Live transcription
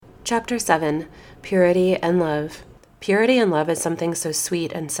Chapter 7, Purity and Love. Purity and love is something so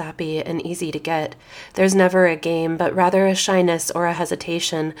sweet and sappy and easy to get. There's never a game, but rather a shyness or a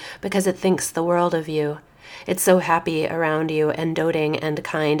hesitation, because it thinks the world of you. It's so happy around you and doting and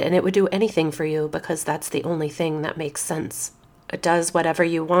kind, and it would do anything for you because that's the only thing that makes sense. It does whatever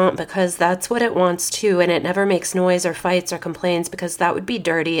you want because that's what it wants to, and it never makes noise or fights or complains because that would be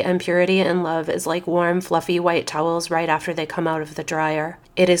dirty, and purity and love is like warm, fluffy white towels right after they come out of the dryer.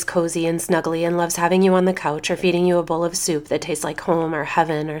 It is cozy and snuggly and loves having you on the couch or feeding you a bowl of soup that tastes like home or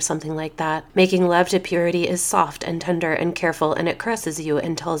heaven or something like that. Making love to purity is soft and tender and careful, and it caresses you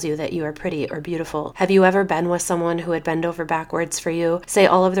and tells you that you are pretty or beautiful. Have you ever been with someone who would bend over backwards for you, say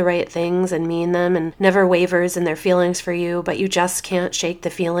all of the right things and mean them, and never wavers in their feelings for you, but you just can't shake the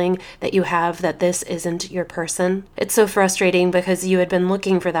feeling that you have that this isn't your person? It's so frustrating because you had been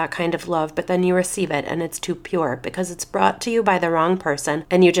looking for that kind of love, but then you receive it and it's too pure because it's brought to you by the wrong person,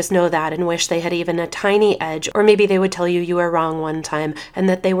 and you just know that and wish they had even a tiny edge, or maybe they would tell you you were wrong one time and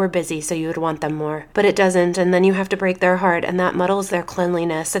that they were busy so you would want them more. But it doesn't, and then you have to break their heart, and that muddles their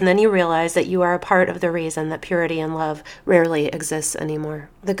cleanliness, and then you realize that you are a part of the reason that purity and love rarely exists anymore.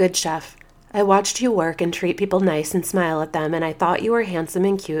 The Good Chef. I watched you work and treat people nice and smile at them, and I thought you were handsome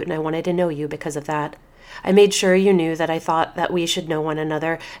and cute, and I wanted to know you because of that. I made sure you knew that I thought that we should know one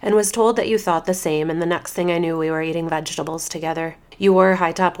another, and was told that you thought the same, and the next thing I knew we were eating vegetables together. You wore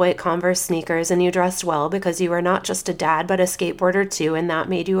high-top white Converse sneakers, and you dressed well because you were not just a dad but a skateboarder too, and that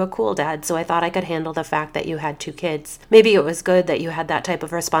made you a cool dad, so I thought I could handle the fact that you had 2 kids. Maybe it was good that you had that type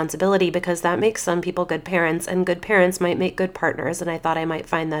of responsibility because that makes some people good parents, and good parents might make good partners, and I thought I might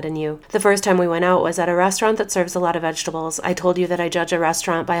find that in you. The first time we went out was at a restaurant that serves a lot of vegetables. I told you that I judge a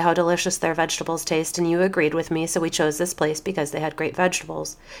restaurant by how delicious their vegetables taste, and you agreed with me, so we chose this place because they had great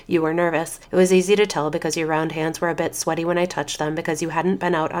vegetables. You were nervous. It was easy to tell because your round hands were a bit sweaty when I touched them, because you hadn't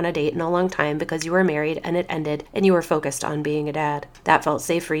been out on a date in a long time, because you were married and it ended, and you were focused on being a dad. That felt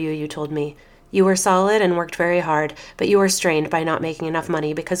safe for you told me. You were solid and worked very hard, but you were strained by not making enough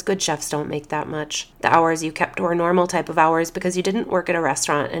money because good chefs don't make that much. The hours you kept were normal type of hours because you didn't work at a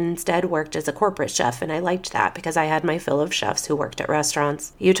restaurant and instead worked as a corporate chef, and I liked that because I had my fill of chefs who worked at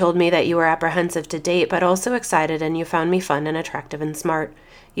restaurants. You told me that you were apprehensive to date but also excited, and you found me fun and attractive and smart.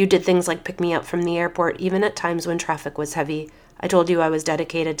 You did things like pick me up from the airport even at times when traffic was heavy. I told you I was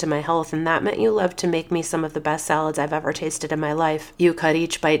dedicated to my health, and that meant you loved to make me some of the best salads I've ever tasted in my life. You cut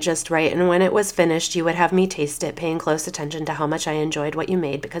each bite just right, and when it was finished, you would have me taste it, paying close attention to how much I enjoyed what you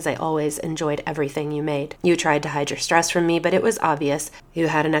made because I always enjoyed everything you made. You tried to hide your stress from me, but it was obvious. You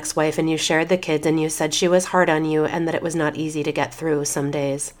had an ex-wife and you shared the kids, and you said she was hard on you and that it was not easy to get through some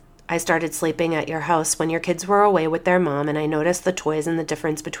days. I started sleeping at your house when your kids were away with their mom, and I noticed the toys and the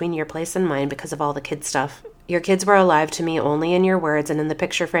difference between your place and mine because of all the kid stuff. Your kids were alive to me only in your words and in the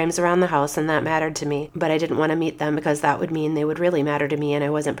picture frames around the house, and that mattered to me, but I didn't want to meet them because that would mean they would really matter to me, and I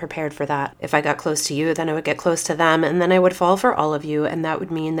wasn't prepared for that. If I got close to you, then I would get close to them, and then I would fall for all of you, and that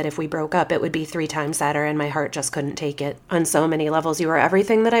would mean that if we broke up, it would be 3 times sadder, and my heart just couldn't take it. On so many levels, you were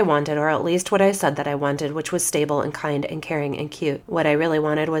everything that I wanted, or at least what I said that I wanted, which was stable and kind and caring and cute. What I really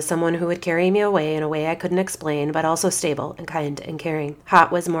wanted was someone who would carry me away in a way I couldn't explain, but also stable and kind and caring.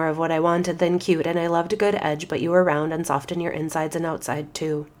 Hot was more of what I wanted than cute, and I loved a good edge, but you were round and soft in your insides and outside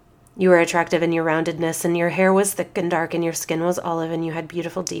too. You were attractive in your roundedness, and your hair was thick and dark, and your skin was olive, and you had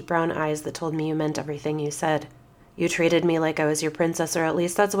beautiful deep brown eyes that told me you meant everything you said. You treated me like I was your princess, or at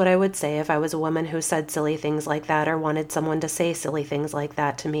least that's what I would say if I was a woman who said silly things like that or wanted someone to say silly things like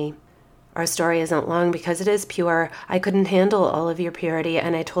that to me. Our story isn't long because it is pure. I couldn't handle all of your purity,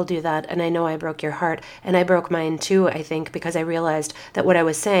 and I told you that, and I know I broke your heart, and I broke mine too, I think, because I realized that what I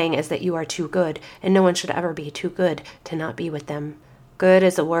was saying is that you are too good, and no one should ever be too good to not be with them. Good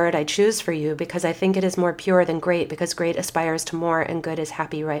is a word I choose for you because I think it is more pure than great, because great aspires to more, and good is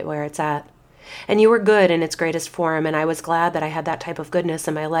happy right where it's at. And you were good in its greatest form, and I was glad that I had that type of goodness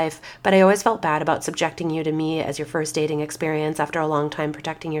in my life, but I always felt bad about subjecting you to me as your first dating experience after a long time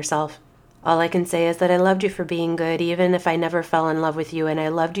protecting yourself. All I can say is that I loved you for being good, even if I never fell in love with you, and I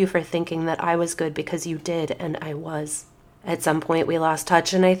loved you for thinking that I was good because you did, and I was. At some point we lost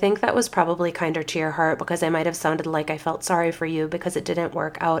touch, and I think that was probably kinder to your heart because I might have sounded like I felt sorry for you because it didn't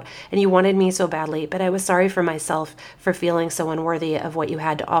work out, and you wanted me so badly, but I was sorry for myself for feeling so unworthy of what you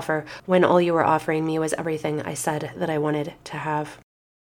had to offer when all you were offering me was everything I said that I wanted to have.